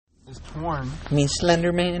is torn. I mean,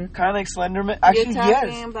 Slender Man. Kind of like Slender Man. Actually,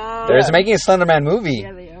 yes. They're making a Slender Man movie.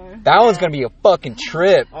 Yeah, they are. That one's gonna be a fucking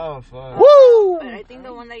trip. Oh fuck. Woo! But I think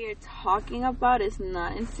the one that you're talking about is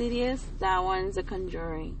not Insidious. That one's The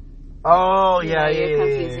Conjuring. Oh yeah, You're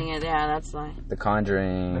confusing it. Yeah, that's why. The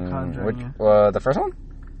Conjuring. The Conjuring. Which, the first one?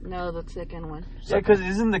 No, the second one. Yeah, because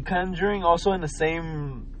isn't The Conjuring also in the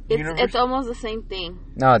same universe? It's almost the same thing.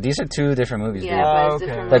 No, these are two different movies. Yeah, Dude. but it's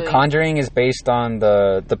different The movies. Conjuring is based on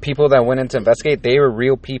the people that went in to investigate. They were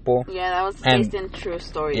real people. Yeah, that was based in true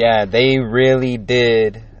stories. Yeah, they really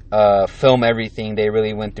did film everything. They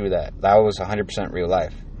really went through that. That was 100% real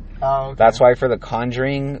life. Oh, okay. That's why for The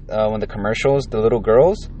Conjuring, when the commercials, the little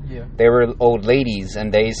girls, they were old ladies,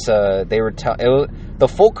 and they were the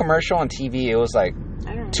full commercial on TV. It was like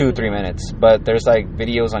 2-3 minutes, but there's like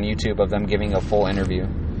videos on YouTube of them giving a full interview.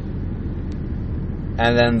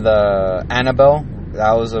 And then the Annabelle,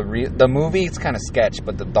 that was the movie. It's kind of sketch,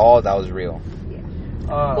 but the doll, that was real.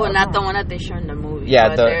 Well, not the one that they show in the movie.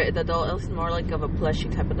 Yeah, the doll is more like of a plushy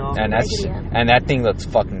type of doll. And that thing looks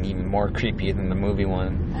fucking even more creepy than the movie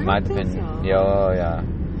one. In my opinion. So. Yeah.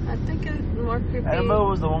 I think it's more creepy. Annabelle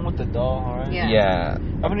was the one with the doll, right? Yeah.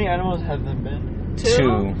 How many animals have there been?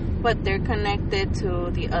 2. But they're connected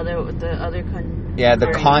to the other Yeah,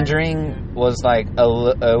 The Conjuring was like a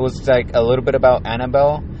little bit about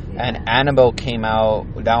Annabelle, and Annabelle came out.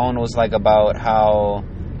 That one was like about how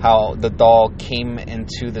the doll came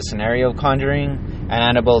into the scenario of Conjuring, and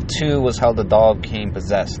Annabelle 2 was how the dog came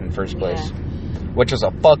possessed in the first place, which was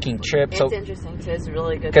a fucking trip. It's interesting too. It's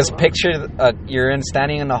really good. Because picture you're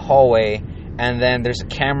standing in the hallway, and then there's a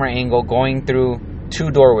camera angle going through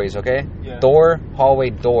 2 doorways. Okay, door, hallway,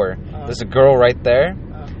 door. There's a girl right there,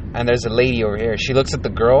 and there's a lady over here. She looks at the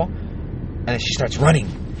girl, and then she starts running.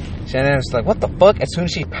 And then it's like, what the fuck? As soon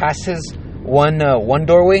as she passes one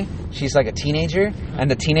doorway, she's like a teenager, and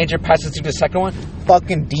the teenager passes through the second one,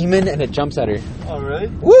 fucking demon, and it jumps at her. Oh really?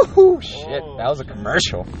 Woohoo! Shit, that was a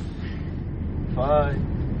commercial. Fine.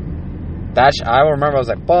 I remember I was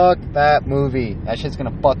like, fuck that movie. That shit's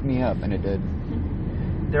gonna fuck me up, and it did.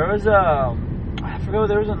 There was I forgot.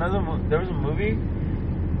 There was a movie.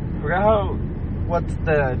 I forgot what's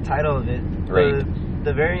the title of it.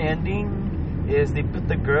 The very ending is they put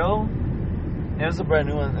the girl. It was a brand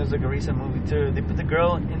new one. It was like a recent movie too. They put the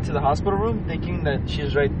girl into the hospital room, thinking that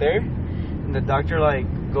she's right there, and the doctor like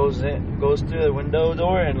goes through the window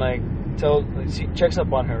door and like checks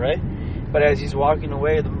up on her, right? But as he's walking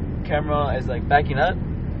away, the camera is like backing up,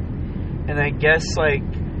 and I guess like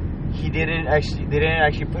they didn't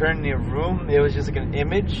actually put her in the room. It was just like an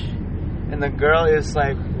image, and the girl is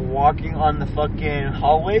like walking on the fucking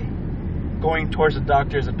hallway, going towards the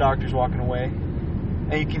doctor as the doctor's walking away.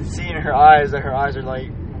 And you can see in her eyes that her eyes are like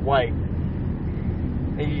white.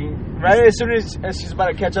 And right as soon as she's about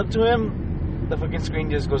to catch up to him, the fucking screen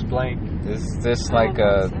just goes blank. Is this like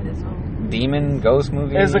a demon ghost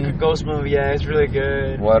movie? It's like a ghost movie, yeah. It's really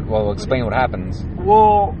good. Well, explain what happens.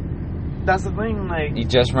 Well, that's the thing, like... You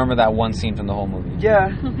just remember that one scene from the whole movie?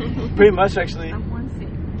 Yeah, pretty much, actually.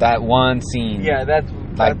 That one scene. Yeah, that's...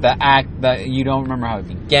 Like the act that you don't remember how it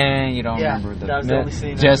began, you don't remember the... that was the only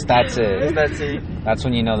scene. That's it. Just that scene. That's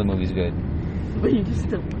when you know the movie's good. But you just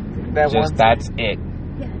don't want to. That's it.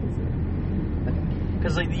 Yeah,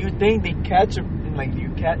 because like you think they catch her, like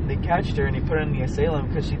they catched her and they put her in the asylum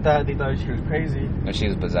because they thought she was crazy. No, she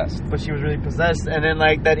was possessed. But she was really possessed, and then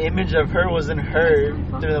like that image of her wasn't her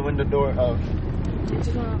through the window door.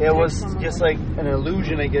 It was just like an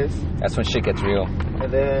illusion, I guess. That's when shit gets real.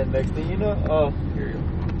 And then next thing you know, here you go.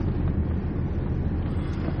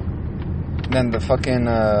 Then the fucking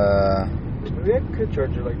Maybe I could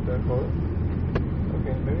charge it like that. Hold on.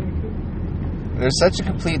 Okay, maybe I could. There's such a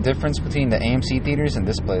complete difference between the AMC theaters and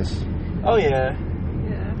this place. Oh yeah.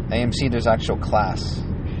 AMC, there's actual class.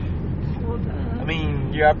 I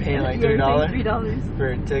mean, you're paying like $3 for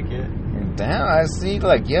a ticket. Damn, I see.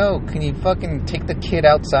 Like, yo, can you fucking take the kid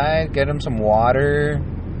outside, get him some water?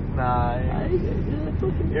 Nah,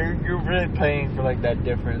 you're really paying for like that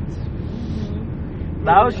difference.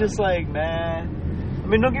 That was just like, man. I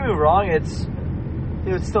mean, don't get me wrong. It's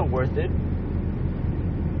still worth it.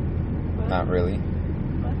 Not really.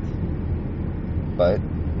 But.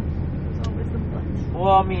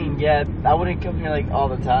 Well, I mean, yeah, I wouldn't come here like all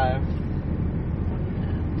the time.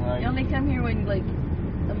 You only come here when like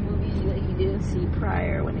a movie that you didn't see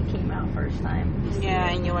prior when it came out first time. Yeah,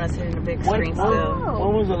 and you want to see it in a big screen still.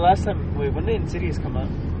 When was the last time? Wait, when did Insidious come out?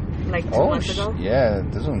 Like 2 months ago? Yeah,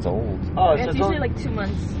 this one's old. Oh, it's usually like 2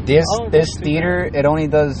 months. This theater, it only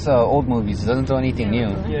does old movies. It doesn't do anything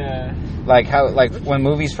new. Yeah. Like when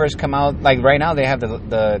movies first come out, like right now they have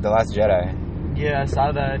the Last Jedi. Yeah, I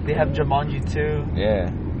saw that. They have Jumanji too. Yeah.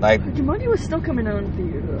 Like Jumanji was still coming out in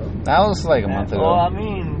theater though. That was like a month ago. Well, I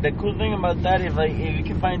mean, the cool thing about that is like if you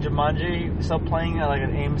can find Jumanji still playing at like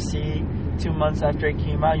an AMC 2 months after it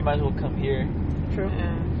came out, you might as well come here. True.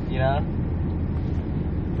 Yeah. You know.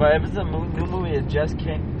 But if it's a new movie that just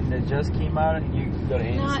came out, you can go to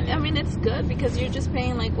AMC. No, I mean it's good because you're just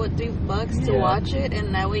paying like what $3 to watch it,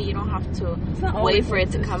 and that way you don't have to wait for it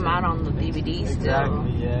to come out on the DVD still.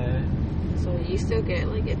 Exactly. Yeah. So you still get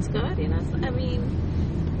like it's good, you know. So, I mean,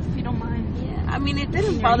 if you don't mind. Yeah, I mean it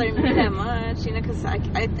didn't bother me that much, you know, because I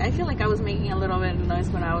feel like I was making a little bit of noise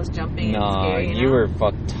when I was jumping. No, scary, you were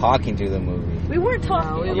talking through the movie. We weren't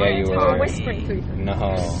talking. No, yeah, you were. We were whispering to each other. No.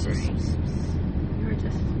 We were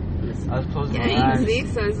just listening. I was closing my Yeah, eyes. you see,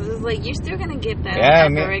 so it's just like you're still gonna get that Yeah,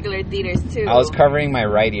 at the regular theaters too. I was covering my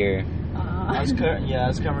right ear. I was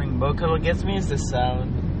covering both. Cause what gets me is the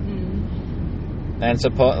sound. And I'm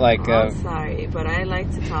sorry, but I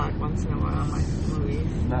like to talk once in a while on my movies.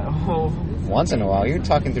 No. Once in a while, you're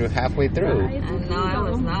talking through halfway through. No, I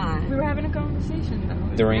was not. We were having a conversation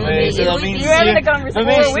though. During so that means we were having a conversation.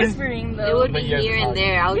 We were whispering though. It would be here and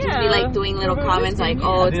there. I would just be like doing little comments like,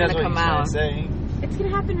 "Oh, it's gonna come out." It's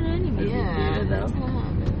gonna happen in any movie. Yeah, though.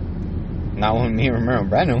 Not when me and Romero and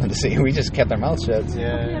Brandon went to see it. We just kept our mouths shut.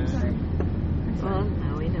 Yeah. Okay, I'm sorry. Well,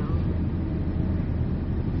 now we know.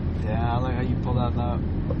 Yeah, I like how you pulled out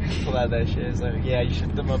that shit. It's like, yeah, you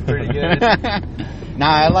shook them up pretty good.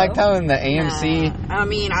 Nah, I liked how in the AMC. I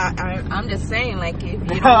mean, I'm just saying, like, if you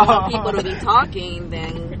don't want people to be talking,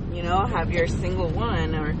 then, you know, have your single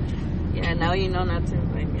one. Or, yeah, now you know not to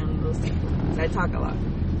invite me on those things. I talk a lot.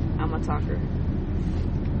 I'm a talker.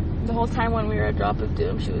 The whole time when we were at Drop of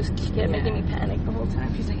Doom, she kept making me panic the whole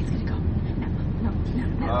time. She's like, it's gonna go. No.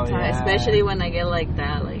 Oh, yeah. Especially when I get like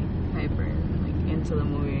that, like, hyper, like, into the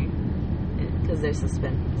movie. Because there's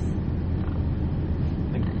suspense.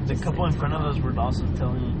 The couple in front of us were also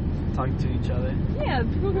talking to each other. Yeah,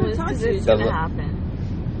 people were talking to each It's other. gonna happen.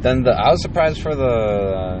 Then I was surprised for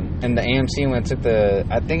in the AMC when I took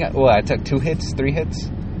I took 3 hits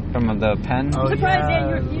from the pen. Oh, I'm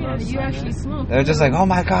surprised yeah, you actually smoked. They were just like, oh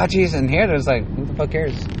my god, jeez. And here there's like, who the fuck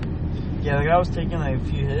cares? Yeah, the guy was taking like a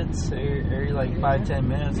few hits every like 5-10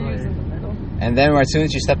 minutes. And then as soon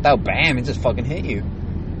as you stepped out, bam, it just fucking hit you.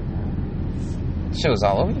 Shit was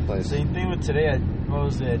all over the place. Same thing with today. What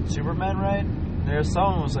was it? Superman, right?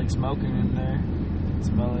 Someone was like smoking in there.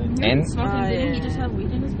 Smell it. And Didn't he just have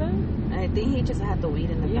weed in his bag? I think he just had the weed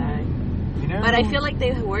in the bag. But I feel like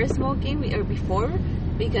they were smoking before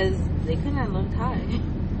because they couldn't have looked high.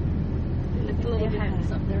 They looked a little bit high.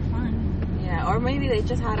 They're fine. Yeah, or maybe they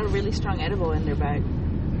just had a really strong edible in their bag.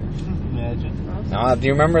 Imagine. No, do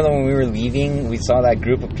you remember when we were leaving, we saw that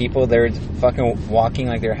group of people, they were fucking walking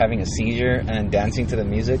like they were having a seizure and then dancing to the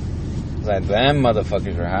music? It was like, them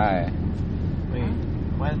motherfuckers were high. Wait,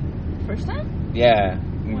 when? First time? Yeah.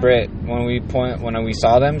 Britt, when we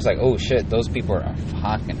saw them, it's like, oh shit, those people are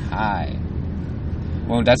fucking high.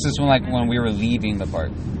 Well, that's just when we were leaving the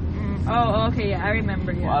park. Oh, okay, yeah, I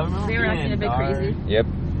remember. Yeah, Well, I remember they were acting a bit crazy. Yep.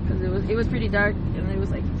 Because it was pretty dark, and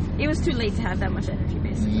it was too late to have that much energy,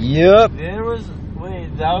 basically. Yep.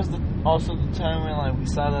 That was also the time when like we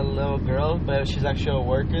saw that little girl, but she's actually a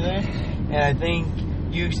worker there, and I think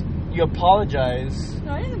you apologize.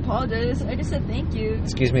 No, I didn't apologize. I just said thank you.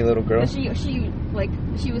 Excuse me, little girl. But she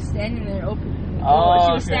was standing there open. Oh,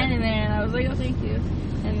 she was standing there, and I was like, oh, thank you.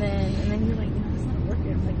 And then you were like, it's not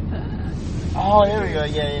working. I'm like, Oh, there we go.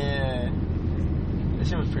 Yeah. This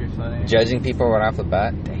shit was pretty funny. Judging people right off the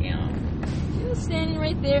bat. Damn. She was standing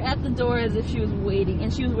right there at the door as if she was waiting,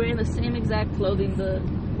 and she was wearing the same exact clothing the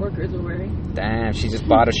workers were wearing. Damn, she just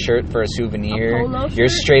bought a shirt for a souvenir. A polo shirt? You're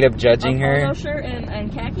straight up judging her. A polo shirt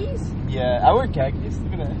and khakis? Yeah, I wear khakis.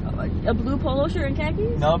 Look at that. A blue polo shirt and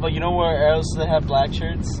khakis? No, but you know where else they have black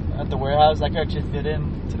shirts? At the warehouse. I could actually fit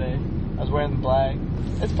in today. I was wearing the black.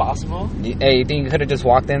 It's possible. Hey, you think you could have just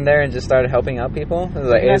walked in there and just started helping out people? It was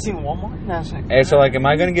like, I seen Walmart. Hey, so like, am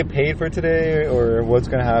I gonna get paid for today, or what's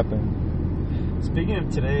gonna happen? Speaking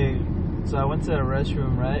of today, so I went to the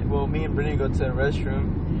restroom, right? Well, me and Brittany go to the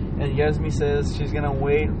restroom, and Yasmin says she's gonna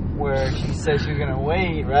wait where she said she's gonna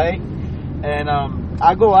wait, right? And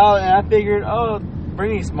I go out, and I figured, oh,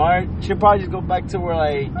 Brittany's smart. She'll probably just go back to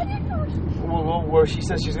where she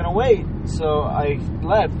says she's gonna wait. So I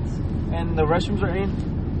left, and the restrooms are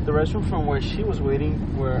in. The restroom from where she was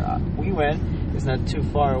waiting, where we went, is not too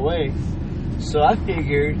far away. So I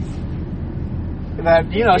figured that,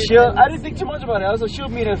 I didn't think too much about it. I was like, she'll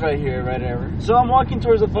meet us right here, right there. So I'm walking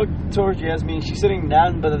towards Yasmin. She's sitting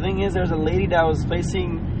down, but the thing is, there's a lady that was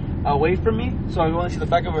facing away from me, so I only see the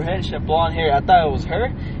back of her head. She had blonde hair. I thought it was her.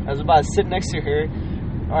 I was about to sit next to her,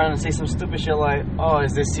 or to say some stupid shit like, "Oh,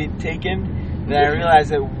 is this seat taken?" Then I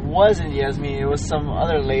realized it wasn't Yasmin. It was some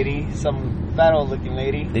other lady, some fat old looking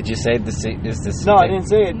lady. Did you say the seat is this? No, I didn't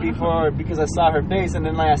say it before because I saw her face, and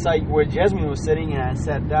then I saw where Jasmine was sitting, and I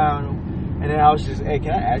sat down. And then I was just, hey,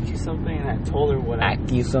 can I ask you something? And I told her what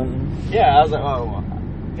Ask you something? Yeah, I was like, oh,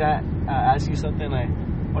 can I ask you something? Like,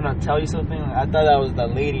 or not tell you something? Like, I thought that was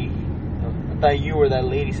that lady. I thought you were that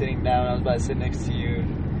lady sitting down. I was about to sit next to you.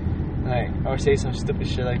 Like, or say some stupid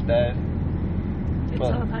shit like that. It's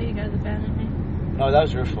all how you guys abandoned me. No, that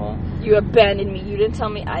was your fault. You abandoned me. You didn't tell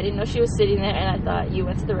me. I didn't know she was sitting there, and I thought you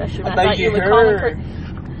went to the restroom. I thought you were heard. calling her.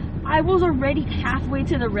 I was already halfway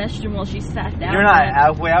to the restroom while she sat down. You're not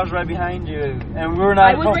halfway. I was right behind you, and we were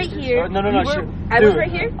not. I was right here. No. I was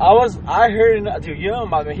right here. I heard it. Dude, you know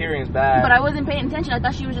my hearing is bad. But I wasn't paying attention. I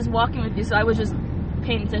thought she was just walking with you, so I was just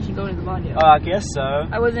paying attention going to the audio. Oh, I guess so.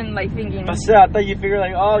 I wasn't like thinking. But still, I thought you figured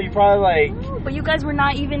like, oh, you probably like. No, but you guys were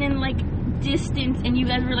not even in like distance, and you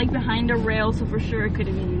guys were like behind a rail, so for sure it could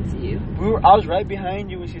have been into you. I was right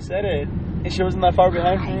behind you when she said it. And she wasn't that far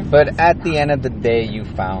behind me. But at the end of the day, you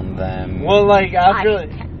found them. Well, like,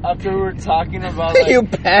 after we were talking about, like... You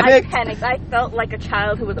panicked? I panicked. I felt like a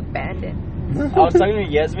child who was abandoned. I was talking to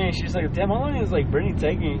Yasmin, and she's like, damn, how long is, like, Brittany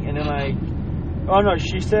taking? And then, like... Oh, no,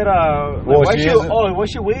 she said, why's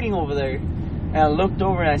she waiting over there? And I looked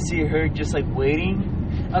over, and I see her just, like,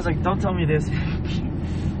 waiting. I was like, don't tell me this.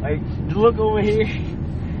 Like, look over here.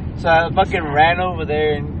 So I fucking ran over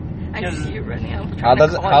there, and... I see you running. How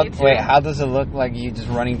does it look like you just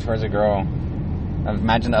running towards a girl?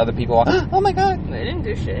 Imagine the other people. Oh my god! They didn't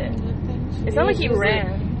do shit. It's not like he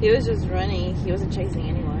ran. He was just running. He wasn't chasing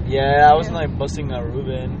anyone. Yeah, I wasn't like busting a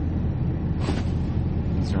Ruben.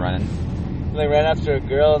 He's running. Like ran after a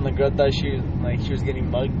girl, and the girl thought she was getting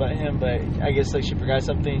mugged by him, but I guess like she forgot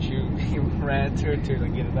something. He ran to her to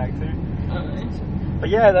like get it back to her. But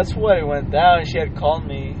yeah, that's what it went down. She had called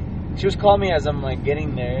me. She was calling me as I'm like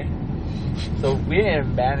getting there. So we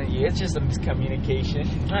didn't abandon you. It's just a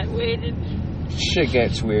miscommunication. I waited. Shit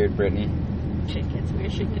gets weird, Brittany. Shit gets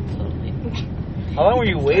weird. Shit gets lonely. How long were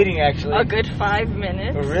you waiting, actually? A good 5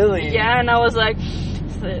 minutes. Oh, really? Yeah, and I was like,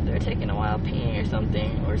 they're taking a while peeing or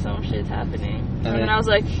something, or some shit's happening. And then I was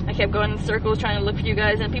like, I kept going in circles trying to look for you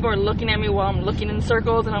guys, and people are looking at me while I'm looking in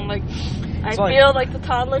circles, and I'm like, I feel like the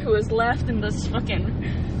toddler who was left in this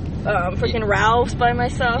freaking Ralph's by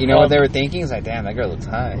myself. You know what they were thinking? It's like, damn, that girl looks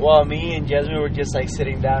high. Well, me and Jasmine were just like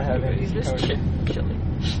sitting down having these just chilling.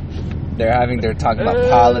 They're talking about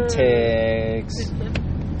politics.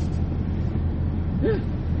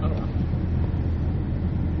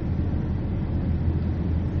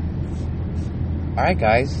 Alright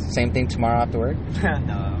guys, same thing tomorrow after work?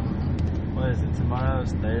 No. What is it?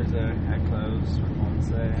 Tomorrow's Thursday. I close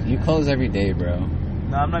Wednesday. You close every day, bro.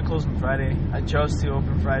 No, I'm not closing Friday. I chose to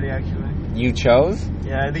open Friday, actually. You chose?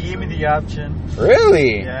 Yeah, they gave me the option.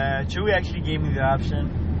 Really? Yeah, Chewy actually gave me the option.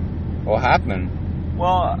 What happened?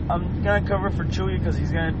 Well, I'm going to cover for Chewy because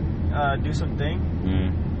he's going to do some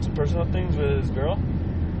personal things with his girl.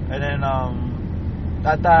 And then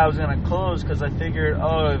I thought I was going to close because I figured, if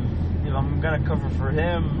I'm going to cover for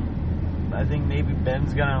him, I think maybe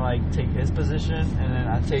Ben's going to, like, take his position and then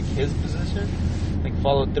I take his position. Like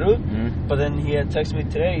follow through, but then he had texted me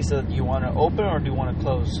today. He said, "Do you want to open or do you want to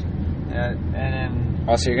close?" And then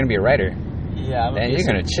so you're gonna be a writer. Yeah, and you're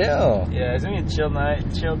gonna chill. Yeah, it's gonna be a chill night,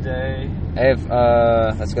 chill day. Hey,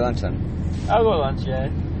 let's go lunch then. I'll go lunch.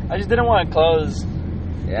 Yeah, I just didn't want to close.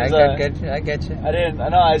 Yeah, I get you. I didn't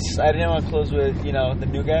want to close with the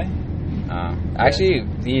new guy. Actually,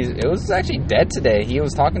 it was actually dead today. He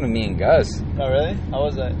was talking to me and Gus. Oh really? How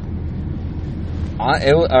was that?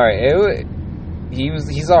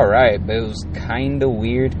 He's alright, but it was kind of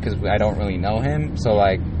weird because I don't really know him, so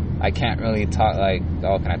like I can't really talk like,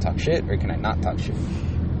 oh, can I talk shit or can I not talk shit?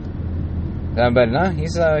 But no,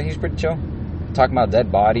 he's pretty chill. Talking about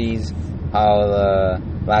dead bodies, how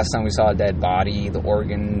last time we saw a dead body, the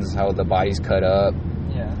organs, how the body's cut up.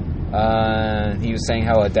 Yeah. He was saying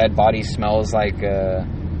how a dead body smells like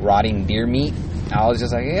rotting deer meat. I was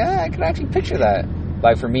just like, yeah, I can actually picture that.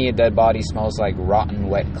 Like for me, a dead body smells like rotten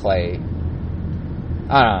wet clay.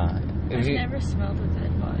 I don't know. I've never smelled a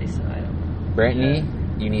dead body, so I don't know. Brittany,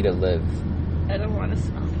 you need to live. I don't want to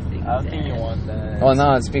smell anything. I don't think you want that. Well,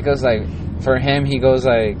 no, it's because like for him, he goes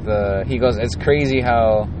it's crazy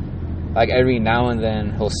how like every now and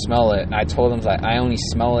then he'll smell it. And I told him like I only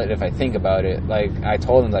smell it if I think about it. Like I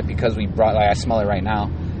told him like because we brought I smell it right now,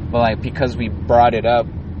 but like because we brought it up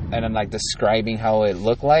and I'm like describing how it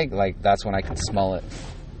looked like that's when I could smell it.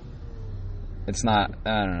 It's not.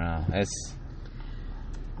 I don't know.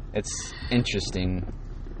 It's interesting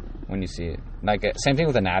when you see it. Like same thing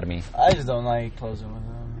with Anatomy. I just don't like closing with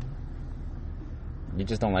him. You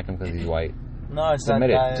just don't like him because he's white. No, it's just not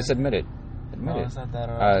admit that. It. Just admit it. Admit it. It's not that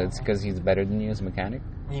at all. It's because he's better than you as a mechanic.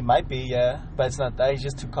 He might be, yeah, but it's not that. He's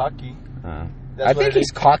just too cocky. I think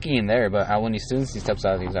he's cocky in there, but when he steps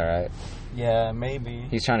out, he's all right. Yeah, maybe.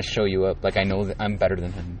 He's trying to show you up. Like, I know that I'm better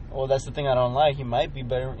than him. Well, that's the thing I don't like. He might be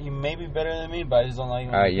better. He may be better than me, but I just don't like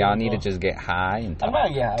him. All right, y'all need to just get high and talk. I'm not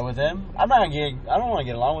gonna get high with him. I don't want to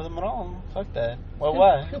get along with him at all. Fuck that. Well,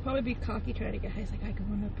 why? He'll probably be cocky trying to get high. He's like, I can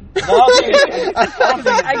one up you. No,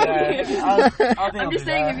 I'm just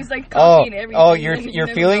saying if he's like cocky and everything. Oh, you're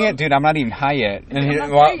feeling it? Dude, I'm not even high yet. And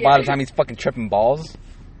by the time he's fucking tripping balls.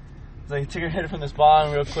 It's like, take your hit from this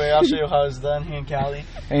bong real quick. I'll show you how it's done here in Cali.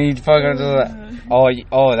 And he fucking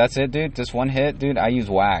oh, that's it, dude? Just one hit? Dude, I use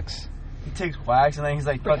wax. He takes wax and then he's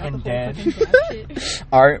like fucking dead.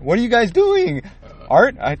 Art, what are you guys doing?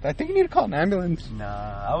 Art, I think you need to call an ambulance. Nah,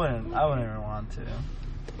 I wouldn't even want to.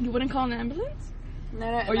 You wouldn't call an ambulance?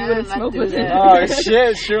 Or you wouldn't smoke with it? Oh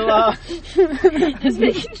shit, Sherlock. Just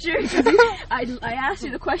making sure. I asked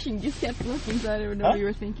you the question, you just kept looking, so I didn't know what you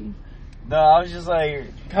were thinking. No, I was just like,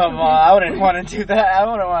 come on, I wouldn't want to do that. I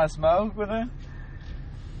wouldn't want to smoke with him.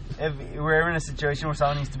 If we're ever in a situation where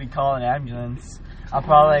someone needs to be calling an ambulance, I'll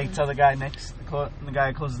probably tell the guy the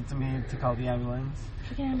guy closest to me to call the ambulance.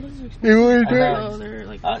 Okay, ambulances are expensive. They're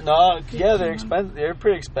like they're expensive. They're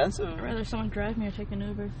pretty expensive. I'd rather someone drive me or take an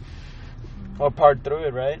Uber. Or part through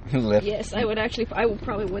it, right? Lift. Yes, I would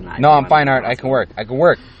probably would not. No, I'm fine, Art. I can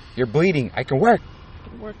work. You're bleeding. I can work.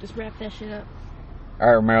 Just wrap that shit up. All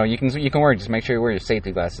right, Romero, you can work. Just make sure you wear your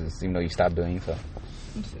safety glasses, even though you stopped doing so.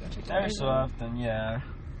 Every so often, yeah.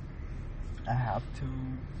 I have to.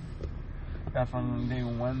 If I'm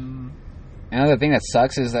doing one. Another thing that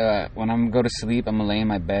sucks is that when I'm go to sleep, I'm gonna lay in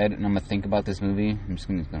my bed and I'm gonna think about this movie. It's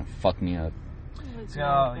gonna fuck me up.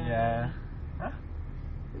 Yeah. Huh?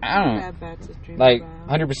 I don't know. Like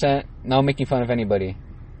 100%. No making fun of anybody.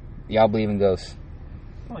 Y'all believe in ghosts?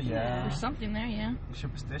 Oh yeah. There's something there, yeah. You're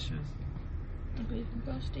superstitious. I believe in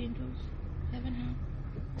ghosts, angels, heaven, hell.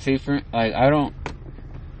 See, I don't.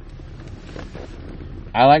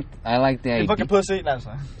 I like the idea. Fucking pussy. No,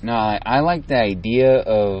 sorry. No, I like the idea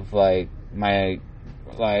of like my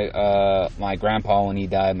grandpa when he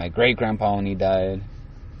died, my great grandpa when he died.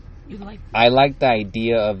 I like the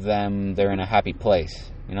idea of them. They're in a happy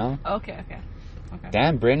place, you know. Okay.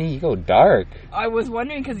 Damn, Brittany, you go dark. I was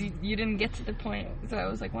wondering because you didn't get to the point, so I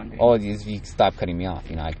was like wondering. Oh, you stop cutting me off.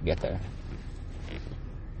 You know, I could get there.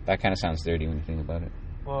 That kind of sounds dirty when you think about it.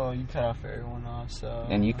 Well, you cut off everyone off, so...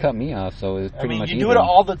 And you cut me off, so it's pretty much you do it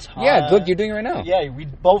all the time. Yeah, good, you're doing it right now. Yeah, we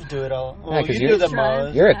both do it all. Well, yeah, you do the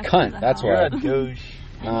most. You're a cunt, that's why. You're a douche.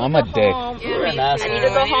 No, I'm a dick. You're an asshole. I need to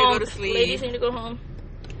go home. Ladies need to go home.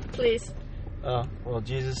 Please. Oh, well,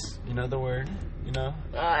 Jesus, you know the word, you know?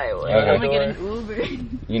 I will. Okay. I'm gonna get an Uber.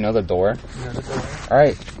 You know the door? You know the door.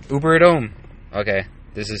 Alright, Uber it home. Okay,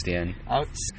 this is the end.